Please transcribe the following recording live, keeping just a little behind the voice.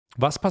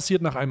Was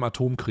passiert nach einem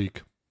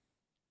Atomkrieg?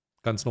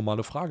 Ganz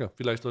normale Frage.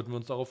 Vielleicht sollten wir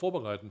uns darauf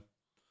vorbereiten.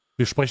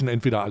 Wir sprechen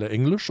entweder alle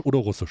Englisch oder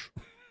Russisch.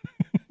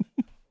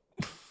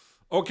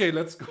 Okay,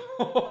 let's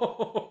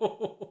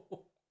go.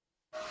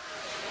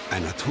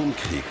 Ein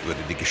Atomkrieg würde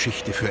die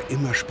Geschichte für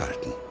immer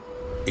spalten.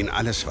 In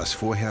alles, was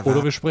vorher war.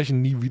 Oder wir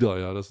sprechen nie wieder,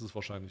 ja, das ist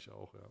wahrscheinlich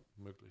auch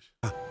möglich.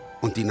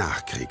 Und die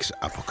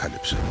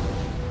Nachkriegsapokalypse.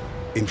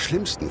 Im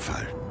schlimmsten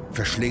Fall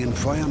verschlingen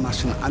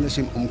Feuermassen alles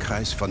im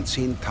Umkreis von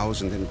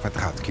Zehntausenden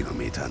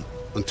Quadratkilometern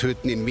und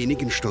töten in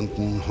wenigen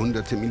Stunden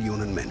hunderte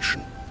Millionen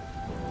Menschen.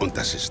 Und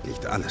das ist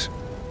nicht alles.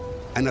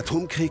 Ein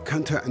Atomkrieg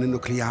könnte einen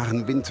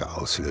nuklearen Winter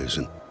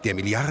auslösen, der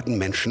Milliarden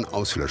Menschen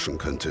auslöschen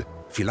könnte.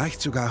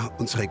 Vielleicht sogar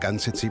unsere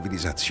ganze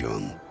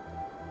Zivilisation.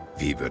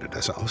 Wie würde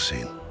das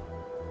aussehen?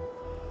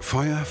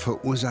 Feuer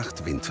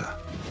verursacht Winter.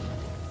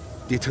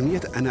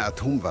 Detoniert eine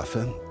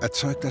Atomwaffe,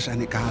 erzeugt das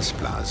eine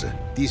Gasblase,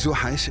 die so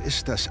heiß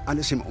ist, dass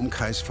alles im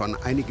Umkreis von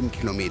einigen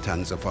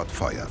Kilometern sofort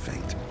Feuer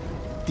fängt.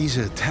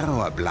 Diese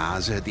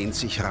Terrorblase dehnt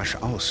sich rasch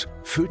aus,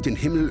 füllt den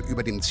Himmel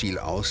über dem Ziel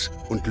aus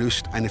und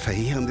löst eine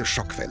verheerende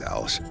Schockwelle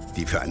aus,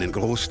 die für einen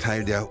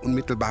Großteil der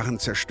unmittelbaren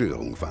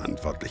Zerstörung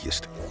verantwortlich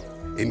ist.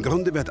 Im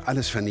Grunde wird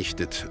alles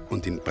vernichtet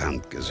und in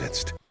Brand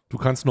gesetzt. Du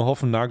kannst nur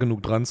hoffen, nah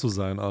genug dran zu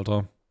sein,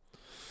 Alter.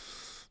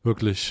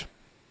 Wirklich.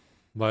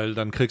 Weil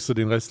dann kriegst du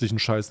den restlichen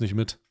Scheiß nicht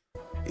mit.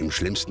 Im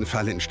schlimmsten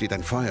Fall entsteht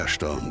ein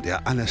Feuersturm,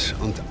 der alles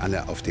und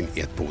alle auf den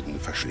Erdboden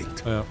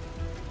verschlingt. Ja.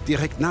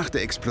 Direkt nach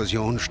der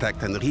Explosion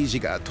steigt ein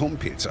riesiger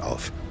Atompilz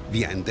auf,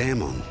 wie ein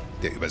Dämon,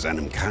 der über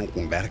seinem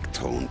kranken Berg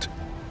thront.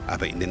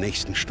 Aber in den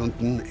nächsten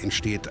Stunden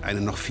entsteht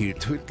eine noch viel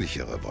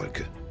tödlichere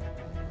Wolke.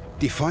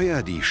 Die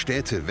Feuer, die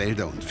Städte,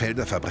 Wälder und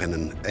Felder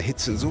verbrennen,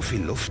 erhitzen so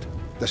viel Luft,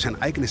 dass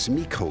ein eigenes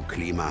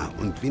Mikroklima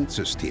und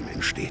Windsystem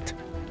entsteht.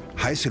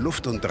 Heiße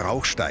Luft und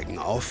Rauch steigen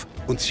auf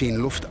und ziehen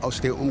Luft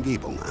aus der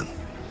Umgebung an.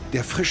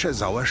 Der frische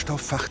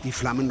Sauerstoff facht die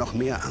Flammen noch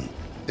mehr an.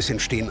 Es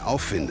entstehen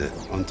Aufwinde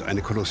und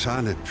eine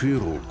kolossale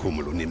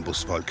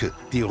Pyrocumulonimbuswolke,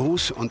 die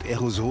Ruß und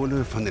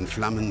Aerosole von den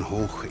Flammen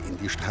hoch in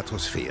die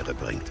Stratosphäre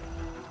bringt.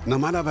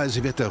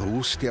 Normalerweise wird der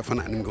Ruß, der von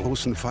einem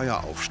großen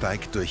Feuer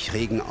aufsteigt, durch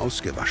Regen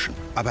ausgewaschen.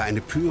 Aber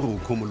eine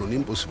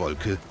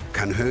Pyrocumulonimbuswolke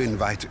kann Höhen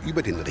weit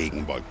über den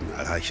Regenwolken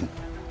erreichen.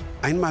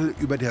 Einmal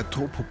über der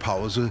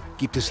Tropopause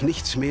gibt es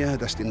nichts mehr,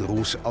 das den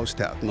Ruß aus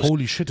der Atmosphäre...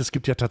 Holy shit, es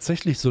gibt ja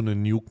tatsächlich so eine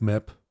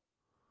Nuke-Map.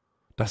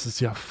 Das ist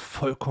ja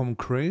vollkommen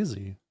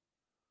crazy.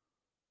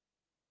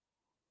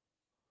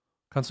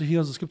 Kannst du hier,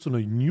 also es gibt so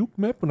eine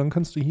Nuke-Map und dann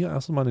kannst du hier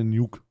erst mal eine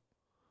Nuke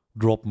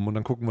droppen und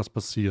dann gucken, was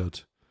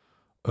passiert.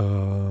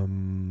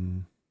 Berlin.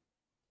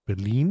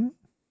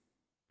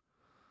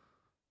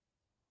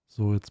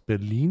 So, jetzt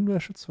Berlin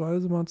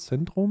beispielsweise mal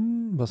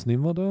Zentrum. Was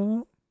nehmen wir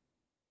da?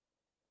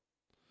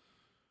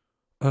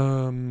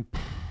 Kenne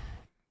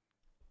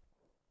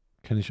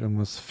ich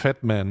irgendwas?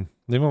 Fatman.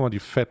 Nehmen wir mal die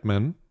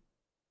Fatman.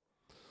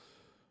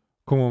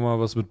 Gucken wir mal,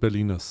 was mit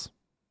Berlin ist.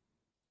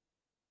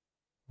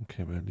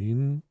 Okay,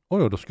 Berlin. Oh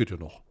ja, das geht ja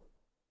noch.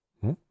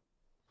 Hm?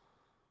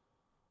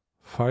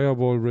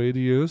 Fireball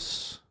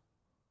Radius.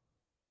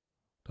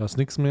 Da ist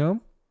nichts mehr.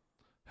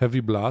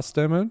 Heavy Blast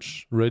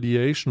Damage.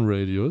 Radiation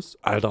Radius.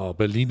 Alter,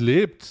 Berlin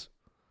lebt.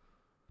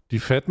 Die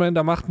Fatman,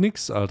 da macht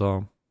nichts,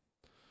 Alter.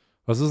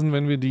 Was ist denn,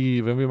 wenn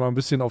wir mal ein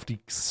bisschen auf die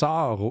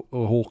Xar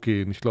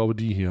hochgehen? Ich glaube,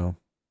 die hier.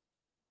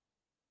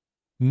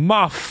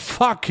 Ma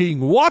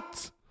fucking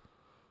what?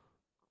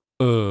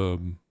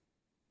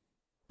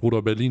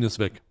 Bruder, Berlin ist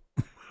weg.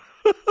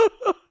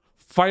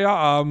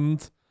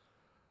 Feierabend.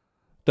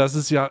 Das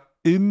ist ja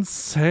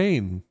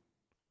insane.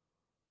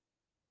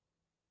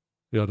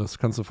 Ja, das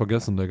kannst du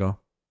vergessen, Digga.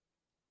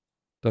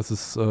 Das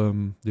ist,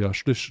 ja,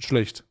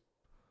 schlecht.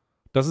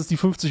 Das ist die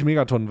 50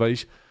 Megatonnen, weil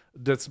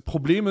das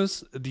Problem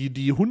ist,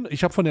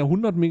 ich habe von der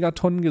 100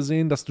 Megatonnen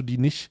gesehen, dass die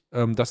nicht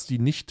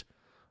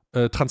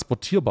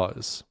transportierbar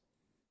ist.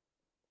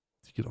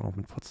 Die geht auch noch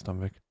mit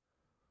Potsdam weg.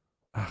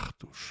 Ach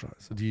du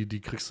Scheiße,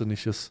 die kriegst du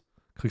nicht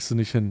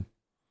hin.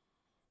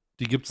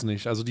 Die gibt's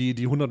nicht. Also die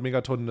 100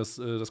 Megatonnen, das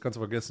kannst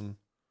du vergessen.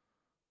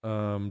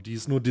 Die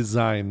ist nur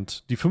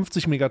designt. Die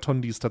 50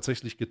 Megatonnen, die ist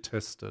tatsächlich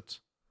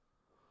getestet.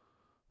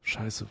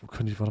 Scheiße, wo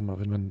könnte ich, warte mal,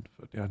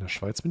 ja, in der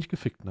Schweiz bin ich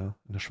gefickt, ne?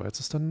 In der Schweiz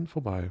ist dann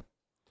vorbei.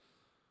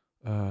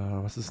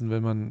 Was ist denn,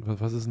 wenn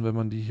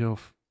man die hier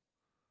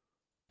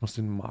muss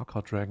den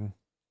Marker draggen?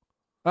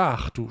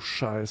 Ach du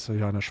Scheiße,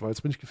 ja, in der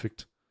Schweiz bin ich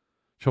gefickt.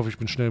 Ich hoffe, ich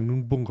bin schnell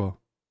im Bunker.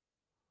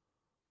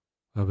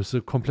 Da bist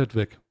du komplett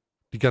weg.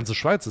 Die ganze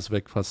Schweiz ist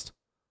weg fast.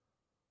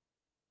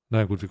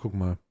 Na gut, wir gucken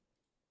mal.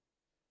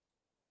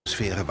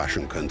 Atmosphäre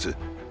waschen könnte,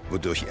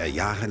 wodurch er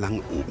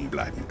jahrelang oben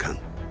bleiben kann.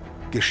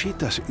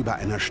 Geschieht das über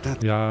einer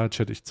Stadt? Ja,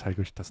 Chat, ich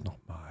zeige euch das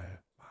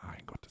nochmal.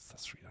 Mein Gott, ist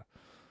das wieder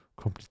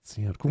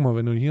kompliziert. Guck mal,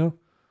 wenn du hier,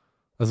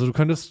 du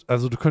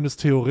könntest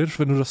theoretisch,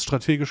 wenn du das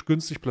strategisch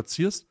günstig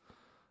platzierst,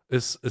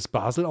 ist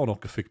Basel auch noch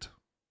gefickt.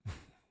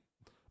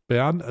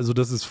 Bern, also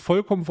das ist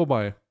vollkommen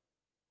vorbei.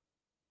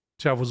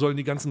 Tja, wo sollen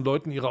die ganzen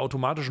Leute ihre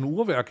automatischen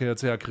Uhrwerke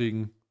jetzt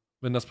herkriegen,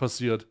 wenn das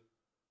passiert?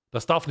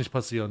 Das darf nicht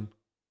passieren.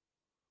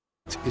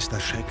 Ist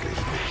das schrecklich,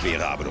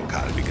 wäre aber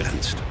lokal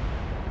begrenzt.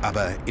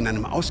 Aber in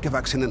einem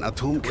ausgewachsenen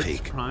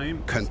Atomkrieg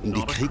könnten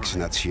die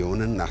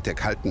Kriegsnationen nach der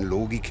kalten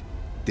Logik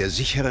der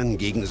sicheren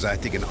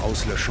gegenseitigen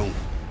Auslöschung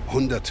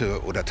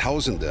Hunderte oder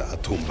Tausende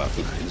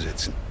Atomwaffen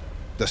einsetzen.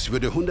 Das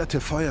würde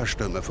hunderte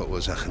Feuerstürme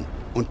verursachen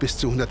und bis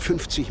zu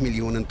 150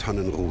 Millionen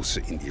Tonnen Ruß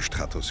in die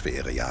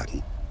Stratosphäre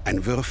jagen.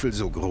 Ein Würfel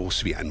so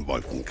groß wie ein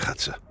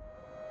Wolkenkratzer.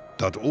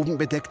 Dort oben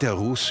bedeckt der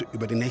Ruß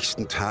über die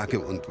nächsten Tage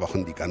und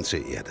Wochen die ganze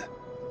Erde.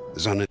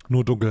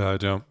 Nur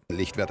Dunkelheit, ja.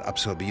 Sonnenlicht wird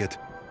absorbiert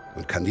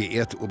und kann die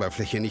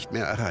Erdoberfläche nicht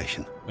mehr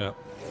erreichen. Ja.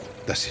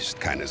 Das ist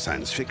keine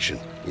Science-Fiction,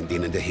 in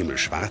denen der Himmel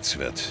schwarz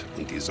wird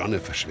und die Sonne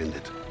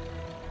verschwindet.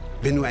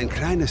 Wenn nur ein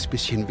kleines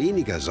bisschen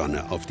weniger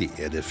Sonne auf die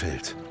Erde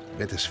fällt,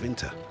 wird es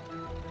Winter.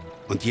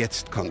 Und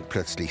jetzt kommt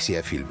plötzlich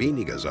sehr viel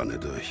weniger Sonne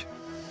durch.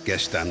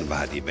 Gestern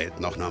war die Welt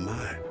noch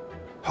normal.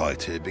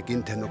 Heute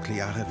beginnt der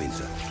nukleare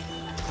Winter.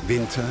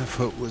 Winter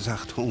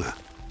verursacht Hunger.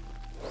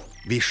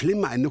 Wie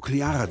schlimm ein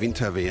nuklearer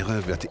Winter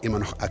wäre, wird immer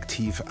noch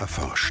aktiv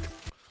erforscht.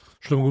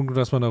 Schlimm genug,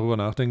 dass man darüber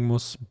nachdenken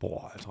muss.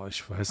 Boah, Alter,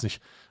 ich weiß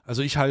nicht.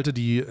 Also ich halte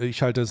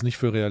es nicht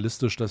für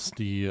realistisch, dass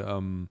die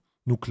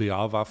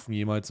Nuklearwaffen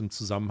jemals im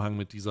Zusammenhang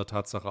mit dieser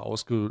Tatsache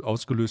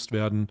ausgelöst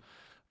werden,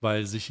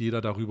 weil sich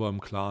jeder darüber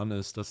im Klaren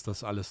ist, dass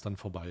das alles dann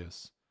vorbei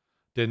ist.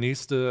 Der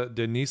nächste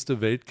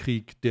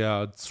Weltkrieg,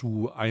 der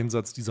zu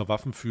Einsatz dieser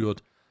Waffen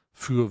führt,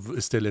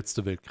 ist der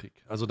letzte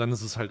Weltkrieg. Also dann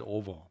ist es halt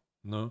over.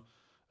 Ne?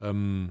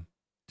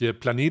 Der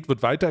Planet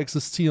wird weiter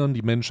existieren,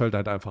 die Menschheit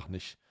halt einfach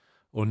nicht.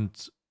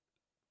 Und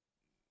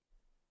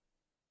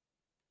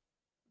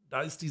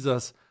da ist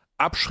dieses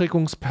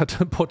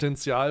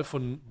Abschreckungspotenzial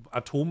von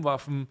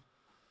Atomwaffen,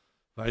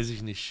 weiß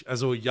ich nicht.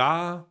 Also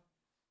ja,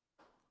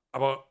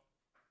 aber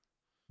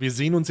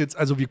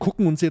wir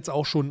gucken uns jetzt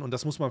auch schon, und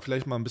das muss man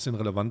vielleicht mal ein bisschen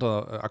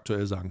relevanter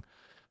aktuell sagen,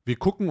 wir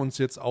gucken uns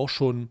jetzt auch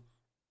schon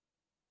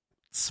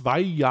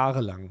 2 Jahre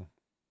lang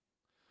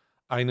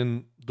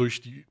einen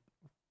durch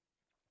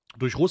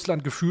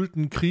Russland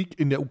geführten Krieg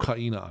in der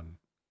Ukraine an.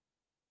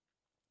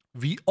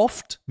 Wie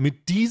oft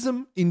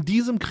in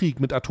diesem Krieg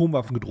mit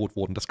Atomwaffen gedroht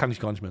wurden, das kann ich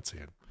gar nicht mehr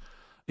zählen.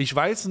 Ich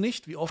weiß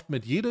nicht, wie oft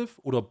Medvedev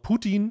oder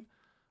Putin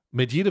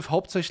Medvedev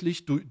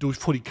hauptsächlich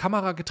vor die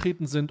Kamera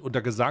getreten sind und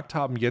da gesagt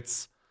haben,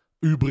 jetzt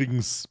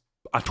übrigens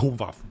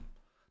Atomwaffen.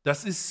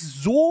 Das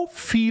ist so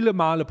viele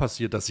Male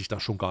passiert, dass ich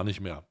das schon gar nicht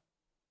mehr.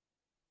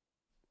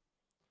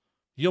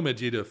 Hier,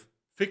 Medvedev,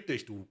 fick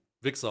dich, du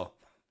Wichser.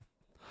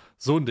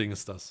 So ein Ding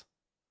ist das.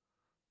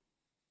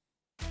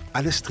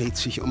 Alles dreht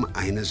sich um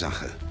eine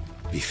Sache.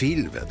 Wie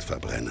viel wird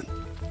verbrennen?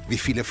 Wie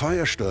viele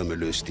Feuerstürme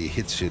löst die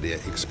Hitze der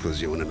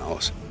Explosionen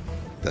aus?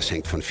 Das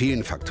hängt von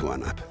vielen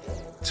Faktoren ab.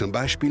 Zum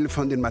Beispiel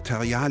von den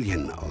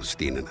Materialien, aus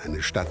denen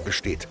eine Stadt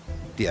besteht,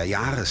 der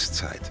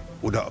Jahreszeit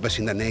oder ob es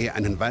in der Nähe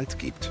einen Wald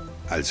gibt.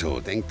 Also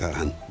denkt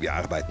daran, wir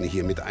arbeiten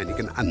hier mit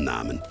einigen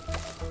Annahmen.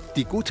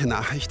 Die gute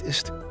Nachricht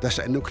ist, dass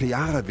ein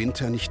nuklearer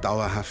Winter nicht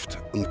dauerhaft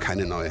und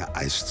keine neue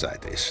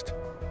Eiszeit ist.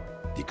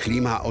 Die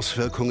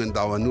Klimaauswirkungen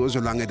dauern nur,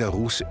 solange der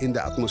Ruß in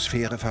der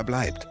Atmosphäre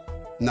verbleibt.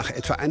 Nach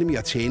etwa einem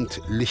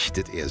Jahrzehnt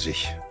lichtet er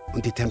sich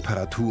und die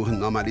Temperaturen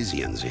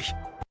normalisieren sich.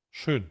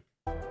 Schön.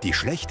 Die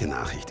schlechte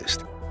Nachricht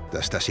ist,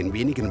 dass das in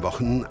wenigen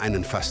Wochen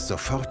einen fast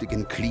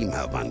sofortigen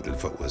Klimawandel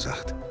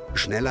verursacht.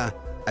 Schneller,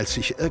 als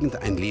sich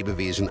irgendein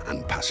Lebewesen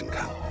anpassen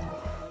kann.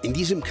 In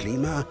diesem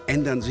Klima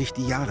ändern sich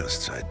die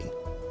Jahreszeiten.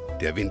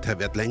 Der Winter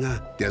wird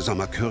länger, der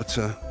Sommer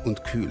kürzer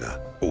und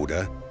kühler.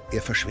 Oder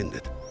er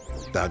verschwindet.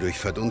 Dadurch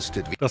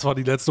verdunstet... Das war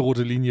die letzte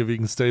rote Linie.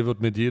 Wegen Staiy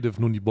wird Medvedev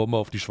nun die Bombe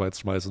auf die Schweiz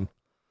schmeißen.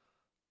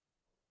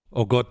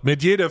 Oh Gott,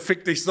 Medvedev,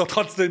 fick dich doch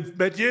trotzdem.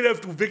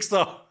 Medvedev, du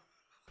Wichser.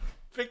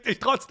 Fick dich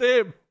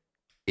trotzdem.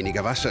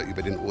 Weniger Wasser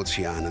über den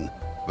Ozeanen,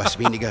 was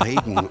weniger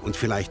Regen und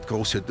vielleicht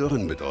große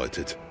Dürren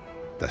bedeutet.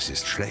 Das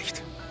ist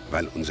schlecht,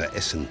 weil unser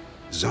Essen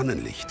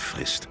Sonnenlicht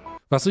frisst.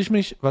 Was ich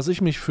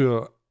mich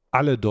für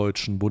alle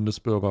deutschen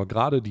Bundesbürger,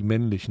 gerade die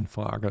männlichen,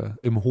 frage,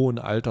 im hohen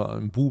Alter,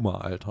 im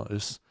Boomer-Alter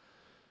ist,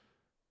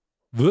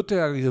 wird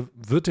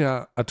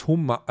der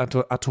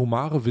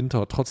atomare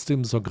Winter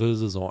trotzdem zur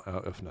Grillsaison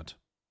eröffnet?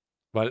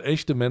 Weil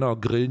echte Männer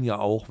grillen ja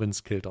auch, wenn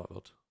es kälter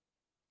wird.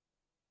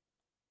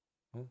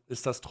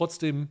 Ist das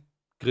trotzdem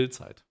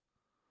Grillzeit?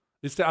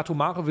 Ist der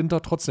atomare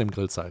Winter trotzdem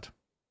Grillzeit?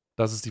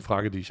 Das ist die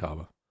Frage, die ich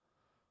habe.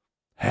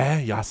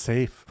 Hä? Ja,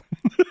 safe.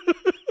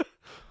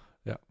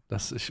 Ja,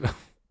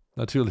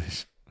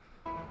 natürlich.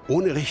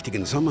 Ohne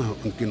richtigen Sommer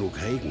und genug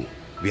Regen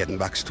werden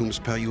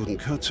Wachstumsperioden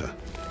kürzer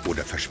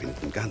oder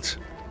verschwinden ganz.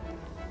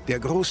 Der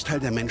Großteil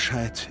der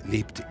Menschheit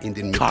lebt in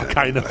den Gar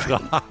keine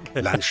Frage.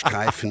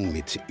 Landstreifen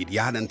mit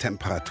idealen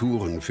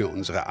Temperaturen für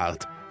unsere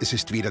Art. Es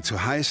ist weder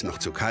zu heiß noch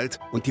zu kalt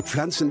und die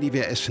Pflanzen, die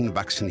wir essen,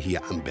 wachsen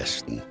hier am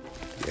besten.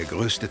 Der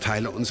größte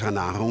Teil unserer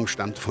Nahrung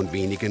stammt von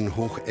wenigen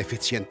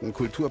hocheffizienten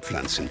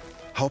Kulturpflanzen,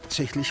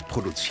 hauptsächlich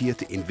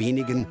produziert in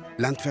wenigen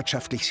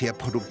landwirtschaftlich sehr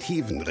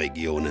produktiven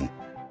Regionen,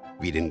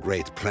 wie den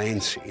Great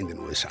Plains in den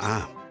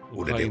USA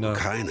oder der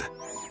Ukraine.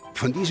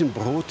 Von diesen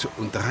Brot-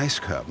 und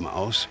Reiskörben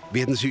aus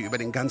werden sie über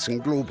den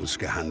ganzen Globus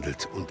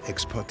gehandelt und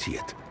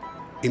exportiert.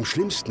 Im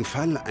schlimmsten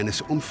Fall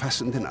eines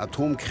umfassenden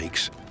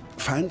Atomkriegs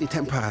fallen die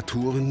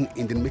Temperaturen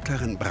in den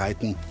mittleren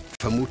Breiten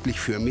vermutlich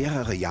für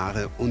mehrere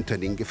Jahre unter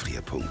den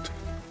Gefrierpunkt.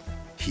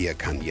 Hier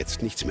kann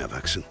jetzt nichts mehr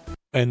wachsen.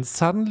 And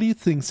suddenly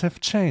things have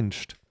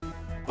changed.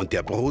 Und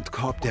der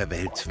Brotkorb der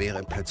Welt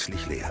wäre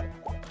plötzlich leer.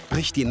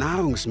 Bricht die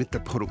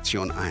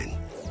Nahrungsmittelproduktion ein,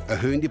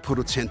 erhöhen die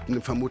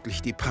Produzenten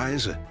vermutlich die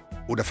Preise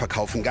oder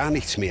verkaufen gar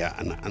nichts mehr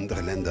an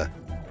andere Länder,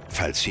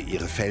 falls sie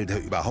ihre Felder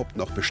überhaupt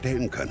noch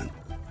bestellen können.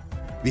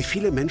 Wie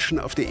viele Menschen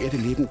auf der Erde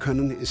leben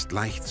können, ist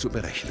leicht zu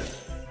berechnen.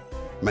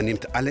 Man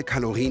nimmt alle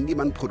Kalorien, die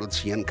man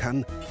produzieren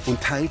kann,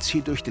 und teilt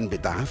sie durch den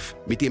Bedarf,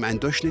 mit dem ein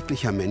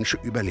durchschnittlicher Mensch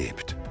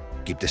überlebt.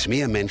 Gibt es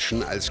mehr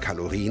Menschen als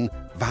Kalorien,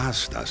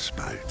 war's das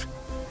bald.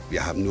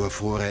 Wir haben nur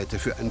Vorräte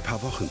für ein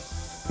paar Wochen.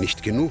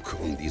 Nicht genug,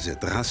 um diese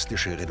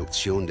drastische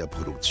Reduktion der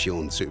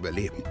Produktion zu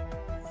überleben.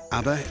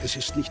 Aber es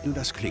ist nicht nur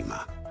das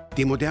Klima.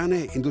 Die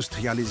moderne,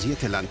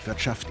 industrialisierte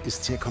Landwirtschaft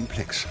ist sehr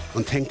komplex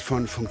und hängt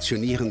von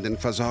funktionierenden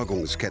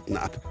Versorgungsketten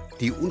ab,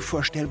 die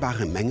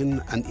unvorstellbare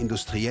Mengen an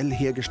industriell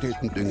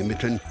hergestellten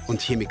Düngemitteln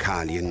und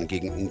Chemikalien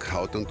gegen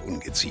Unkraut und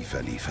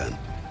Ungeziefer liefern.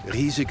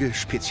 Riesige,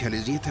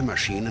 spezialisierte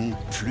Maschinen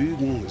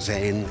pflügen,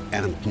 säen,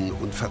 ernten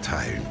und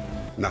verteilen.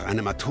 Nach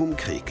einem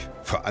Atomkrieg,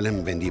 vor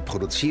allem wenn die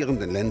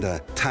produzierenden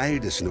Länder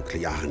Teil des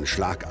nuklearen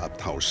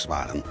Schlagabtauschs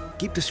waren,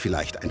 gibt es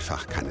vielleicht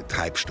einfach keine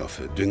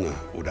Treibstoffe, Dünger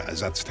oder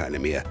Ersatzteile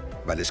mehr,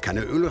 weil es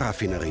keine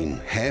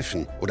Ölraffinerien,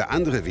 Häfen oder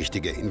andere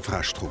wichtige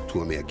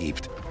Infrastruktur mehr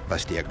gibt,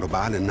 was der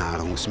globalen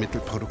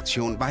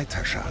Nahrungsmittelproduktion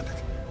weiter schadet.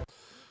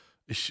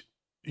 Ich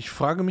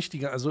frage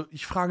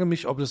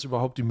mich, ob es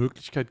überhaupt die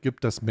Möglichkeit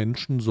gibt, dass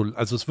Menschen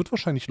also es wird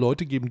wahrscheinlich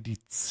Leute geben, die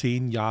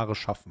 10 Jahre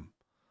schaffen.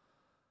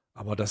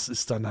 Aber das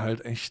ist dann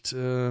halt echt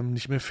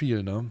nicht mehr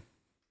viel, ne?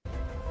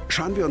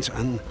 Schauen wir uns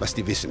an, was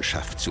die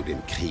Wissenschaft zu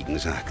den Kriegen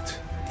sagt,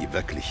 die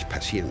wirklich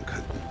passieren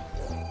könnten.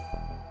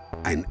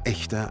 Ein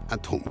echter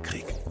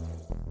Atomkrieg.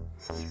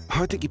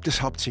 Heute gibt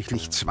es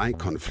hauptsächlich 2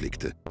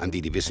 Konflikte, an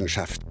die die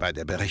Wissenschaft bei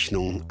der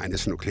Berechnung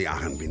eines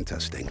nuklearen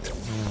Winters denkt.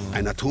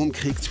 Ein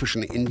Atomkrieg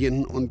zwischen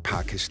Indien und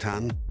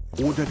Pakistan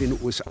oder den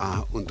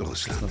USA und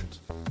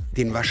Russland.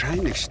 Den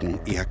wahrscheinlichsten,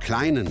 eher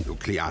kleinen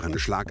nuklearen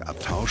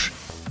Schlagabtausch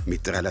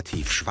mit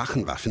relativ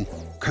schwachen Waffen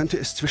könnte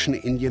es zwischen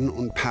Indien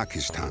und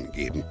Pakistan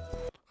geben.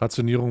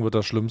 Rationierung wird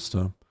das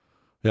Schlimmste.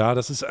 Ja,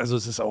 es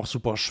ist auch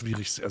super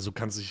schwierig. Also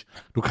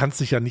du kannst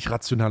dich ja nicht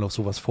rational auf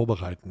sowas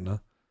vorbereiten, ne?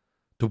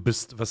 Du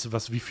bist,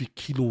 wie viel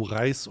Kilo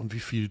Reis und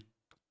wie viel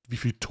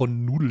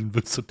Tonnen Nudeln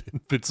willst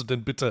du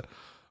denn bitte,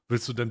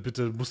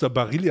 da muss der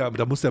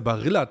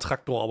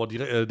Barilla-Truck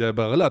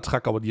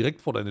aber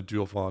direkt vor deine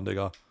Tür fahren,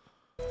 Digga.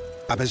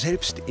 Aber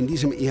selbst in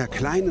diesem eher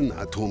kleinen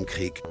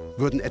Atomkrieg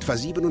würden etwa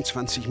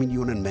 27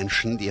 Millionen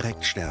Menschen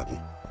direkt sterben,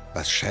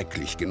 was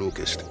schrecklich genug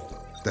ist.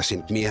 Das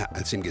sind mehr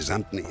als im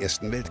gesamten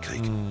Ersten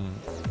Weltkrieg.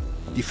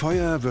 Die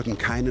Feuer würden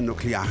keinen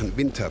nuklearen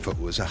Winter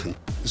verursachen,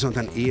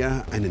 sondern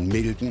eher einen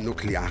milden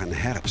nuklearen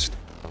Herbst.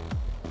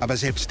 Aber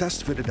selbst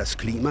das würde das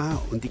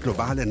Klima und die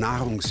globale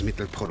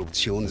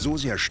Nahrungsmittelproduktion so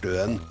sehr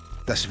stören,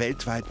 dass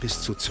weltweit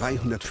bis zu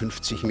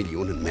 250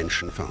 Millionen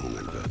Menschen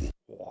verhungern würden.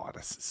 Boah,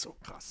 das ist so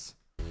krass.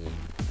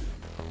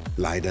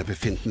 Leider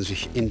befinden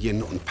sich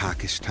Indien und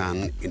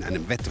Pakistan in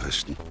einem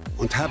Wettrüsten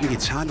und haben die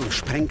Zahl und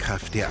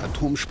Sprengkraft der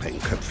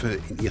Atomsprengköpfe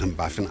in ihrem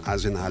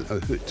Waffenarsenal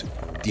erhöht.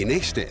 Die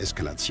nächste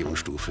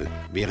Eskalationsstufe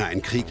wäre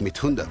ein Krieg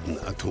mit Hunderten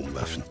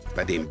Atomwaffen,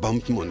 bei dem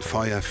Bomben und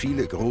Feuer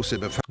viele große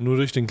Bevölkerungen... Nur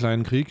durch den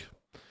kleinen Krieg?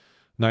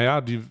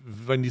 Naja,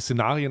 wenn die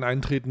Szenarien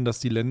eintreten, dass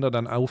die Länder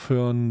dann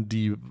aufhören,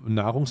 die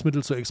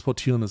Nahrungsmittel zu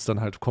exportieren, ist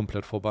dann halt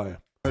komplett vorbei.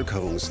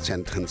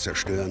 Bevölkerungszentren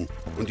zerstören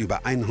und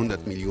über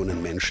 100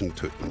 Millionen Menschen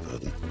töten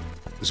würden.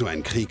 So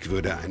ein Krieg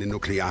würde einen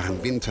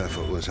nuklearen Winter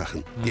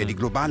verursachen, der die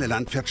globale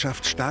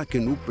Landwirtschaft stark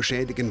genug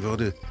beschädigen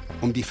würde,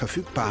 um die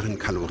verfügbaren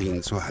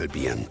Kalorien zu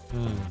halbieren.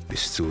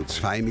 Bis zu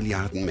 2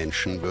 Milliarden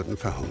Menschen würden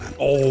verhungern.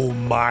 Oh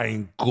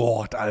mein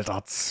Gott,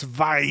 Alter,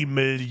 2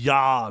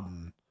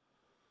 Milliarden!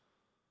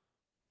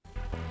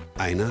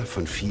 Einer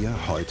von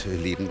 4 heute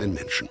lebenden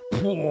Menschen.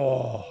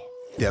 Boah.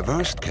 Der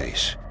Worst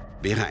Case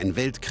wäre ein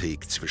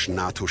Weltkrieg zwischen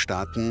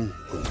NATO-Staaten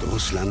und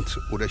Russland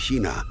oder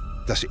China,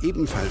 das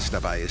ebenfalls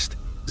dabei ist,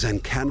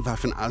 sein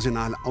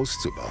Kernwaffenarsenal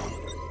auszubauen.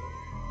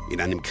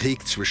 In einem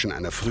Krieg zwischen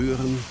einer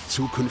früheren,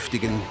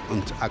 zukünftigen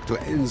und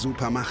aktuellen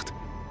Supermacht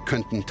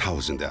könnten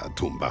tausende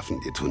Atomwaffen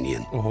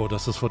detonieren. Oh,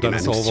 das ist in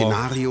einem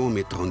Szenario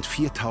mit rund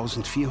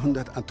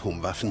 4.400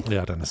 Atomwaffen.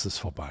 Ja, dann ist es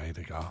vorbei,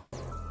 Digga.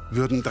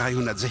 Würden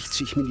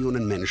 360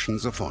 Millionen Menschen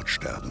sofort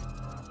sterben.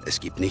 Es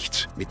gibt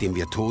nichts, mit dem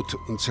wir Tod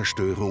und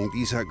Zerstörung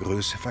dieser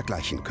Größe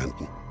vergleichen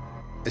könnten.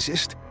 Es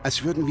ist,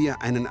 als würden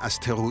wir einen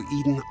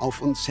Asteroiden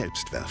auf uns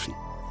selbst werfen.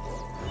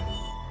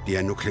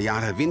 Der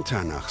nukleare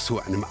Winter nach so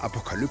einem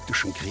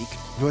apokalyptischen Krieg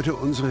würde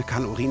unsere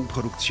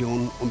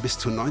Kalorienproduktion um bis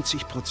zu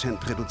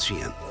 90%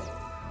 reduzieren.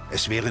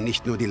 Es wäre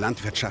nicht nur die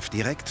Landwirtschaft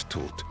direkt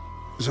tot,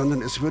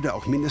 sondern es würde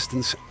auch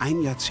mindestens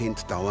 1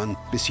 Jahrzehnt dauern,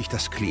 bis sich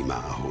das Klima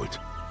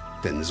erholt.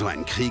 Denn so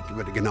ein Krieg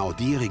würde genau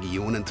die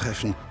Regionen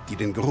treffen, die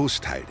den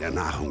Großteil der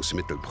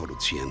Nahrungsmittel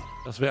produzieren.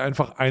 Das wäre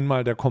einfach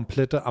einmal der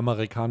komplette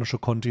amerikanische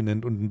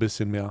Kontinent und ein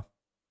bisschen mehr.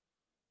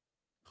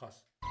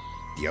 Krass.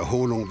 Die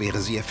Erholung wäre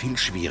sehr viel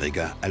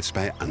schwieriger als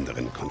bei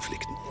anderen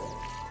Konflikten.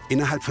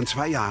 Innerhalb von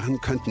 2 Jahren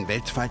könnten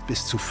weltweit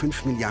bis zu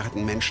 5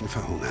 Milliarden Menschen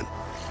verhungern.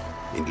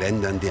 In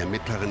Ländern der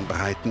mittleren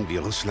Breiten wie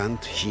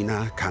Russland,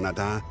 China,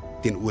 Kanada,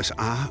 den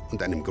USA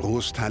und einem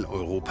Großteil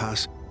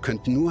Europas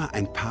könnten nur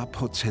ein paar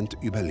Prozent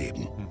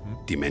überleben.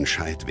 Die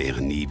Menschheit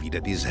wäre nie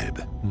wieder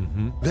dieselbe.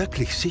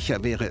 Wirklich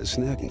sicher wäre es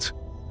nirgends.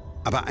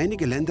 Aber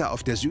einige Länder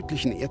auf der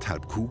südlichen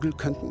Erdhalbkugel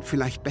könnten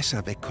vielleicht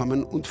besser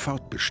wegkommen und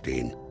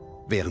fortbestehen,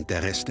 während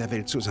der Rest der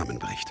Welt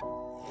zusammenbricht.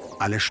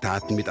 Alle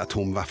Staaten mit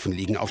Atomwaffen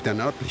liegen auf der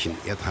nördlichen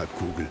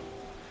Erdhalbkugel.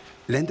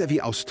 Länder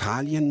wie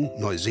Australien,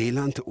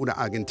 Neuseeland oder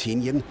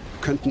Argentinien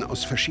könnten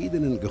aus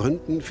verschiedenen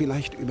Gründen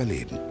vielleicht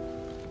überleben.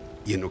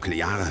 Ihr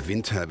nuklearer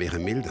Winter wäre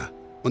milder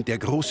und der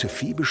große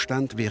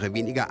Viehbestand wäre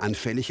weniger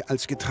anfällig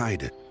als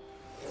Getreide.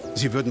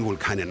 Sie würden wohl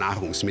keine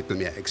Nahrungsmittel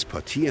mehr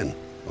exportieren,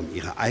 um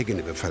ihre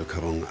eigene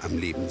Bevölkerung am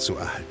Leben zu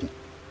erhalten,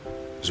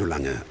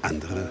 solange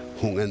andere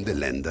hungernde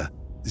Länder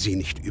sie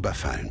nicht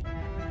überfallen.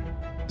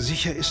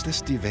 Sicher ist,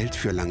 dass die Welt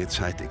für lange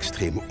Zeit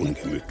extrem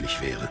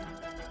ungemütlich wäre.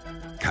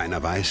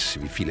 Keiner weiß,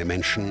 wie viele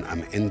Menschen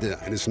am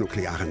Ende eines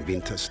nuklearen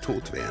Winters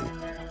tot wären.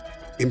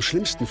 Im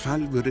schlimmsten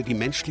Fall würde die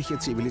menschliche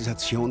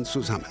Zivilisation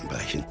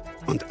zusammenbrechen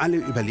und alle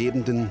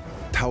Überlebenden,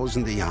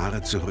 tausende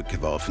Jahre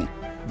zurückgeworfen,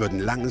 würden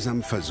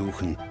langsam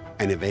versuchen,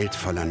 eine Welt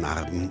voller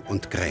Narben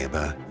und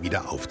Gräber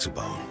wieder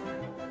aufzubauen.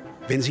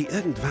 Wenn sie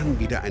irgendwann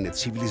wieder eine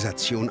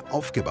Zivilisation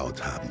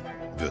aufgebaut haben,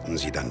 würden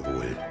sie dann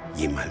wohl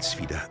jemals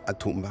wieder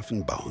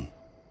Atomwaffen bauen?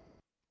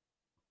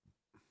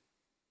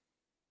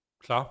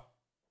 Klar.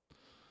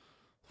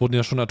 Wurden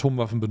ja schon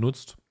Atomwaffen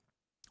benutzt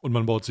und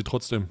man baut sie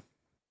trotzdem.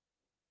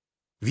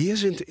 Wir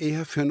sind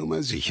eher für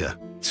Nummer sicher,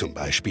 zum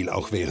Beispiel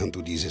auch während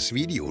du dieses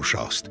Video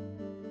schaust.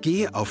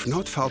 Geh auf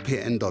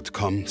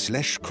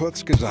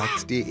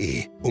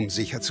nordvpn.com/kurzgesagt.de, um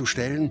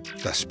sicherzustellen,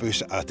 dass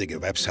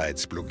bösartige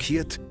Websites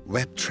blockiert,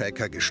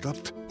 Webtracker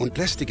gestoppt und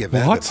lästige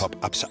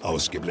Werbepop-ups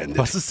ausgeblendet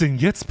Was ist denn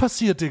jetzt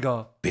passiert,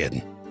 Digga?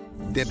 werden.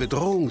 Der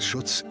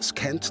Bedrohungsschutz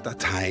scannt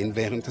Dateien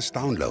während des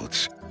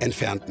Downloads,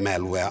 entfernt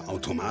Malware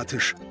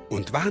automatisch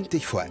und warnt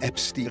dich vor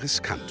Apps, die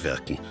riskant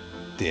wirken.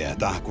 Der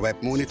Dark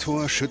Web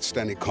Monitor schützt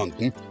deine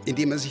Konten,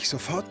 indem er sich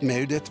sofort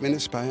meldet, wenn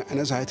es bei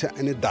einer Seite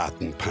eine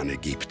Datenpanne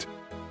gibt.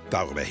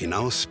 Darüber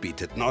hinaus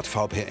bietet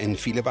NordVPN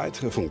viele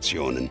weitere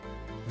Funktionen.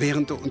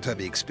 Während du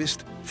unterwegs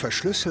bist,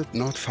 verschlüsselt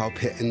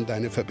NordVPN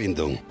deine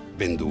Verbindung,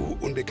 wenn du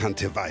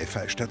unbekannte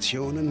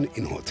Wi-Fi-Stationen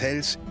in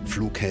Hotels,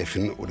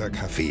 Flughäfen oder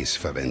Cafés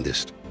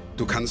verwendest.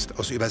 Du kannst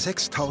aus über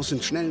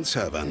 6000 schnellen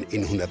Servern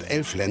in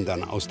 111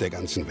 Ländern aus der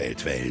ganzen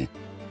Welt wählen.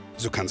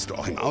 So kannst du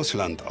auch im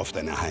Ausland auf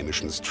deine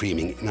heimischen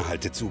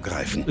Streaming-Inhalte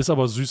zugreifen. Ist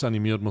aber süß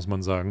animiert, muss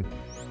man sagen.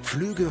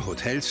 Flüge,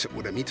 Hotels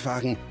oder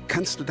Mietwagen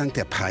kannst du dank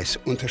der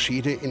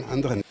Preisunterschiede in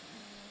anderen...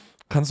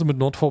 Kannst du mit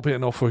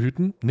NordVPN auch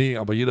verhüten? Nee,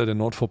 aber jeder, der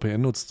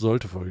NordVPN nutzt,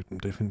 sollte verhüten,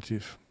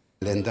 definitiv.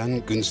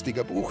 Ländern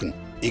günstiger buchen.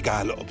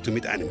 Egal, ob du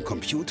mit einem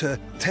Computer,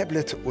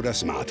 Tablet oder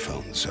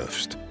Smartphone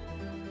surfst.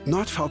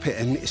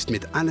 NordVPN ist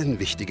mit allen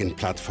wichtigen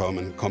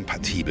Plattformen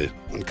kompatibel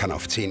und kann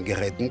auf 10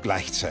 Geräten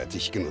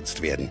gleichzeitig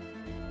genutzt werden.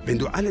 Wenn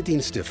du alle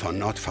Dienste von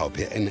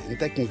NordVPN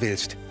entdecken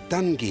willst,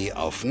 dann geh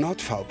auf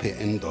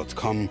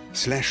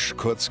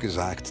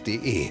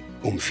nordvpn.com/kurzgesagt.de,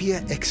 um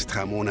 4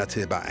 extra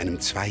Monate bei einem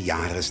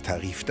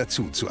 2-Jahres-Tarif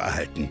dazu zu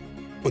erhalten.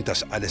 Und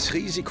das alles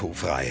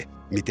risikofrei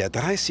mit der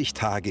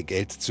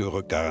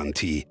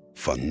 30-Tage-Geld-Zurück-Garantie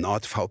von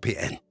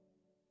NordVPN.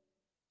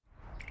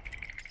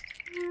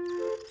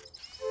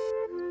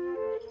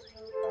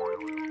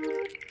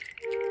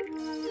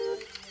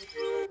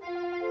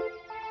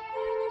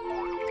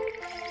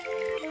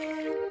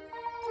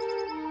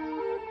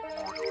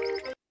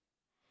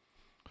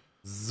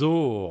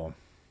 So,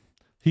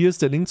 hier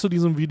ist der Link zu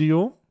diesem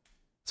Video.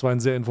 Es war ein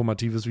sehr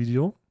informatives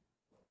Video.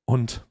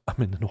 Und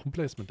am Ende noch ein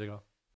Placement, Digga.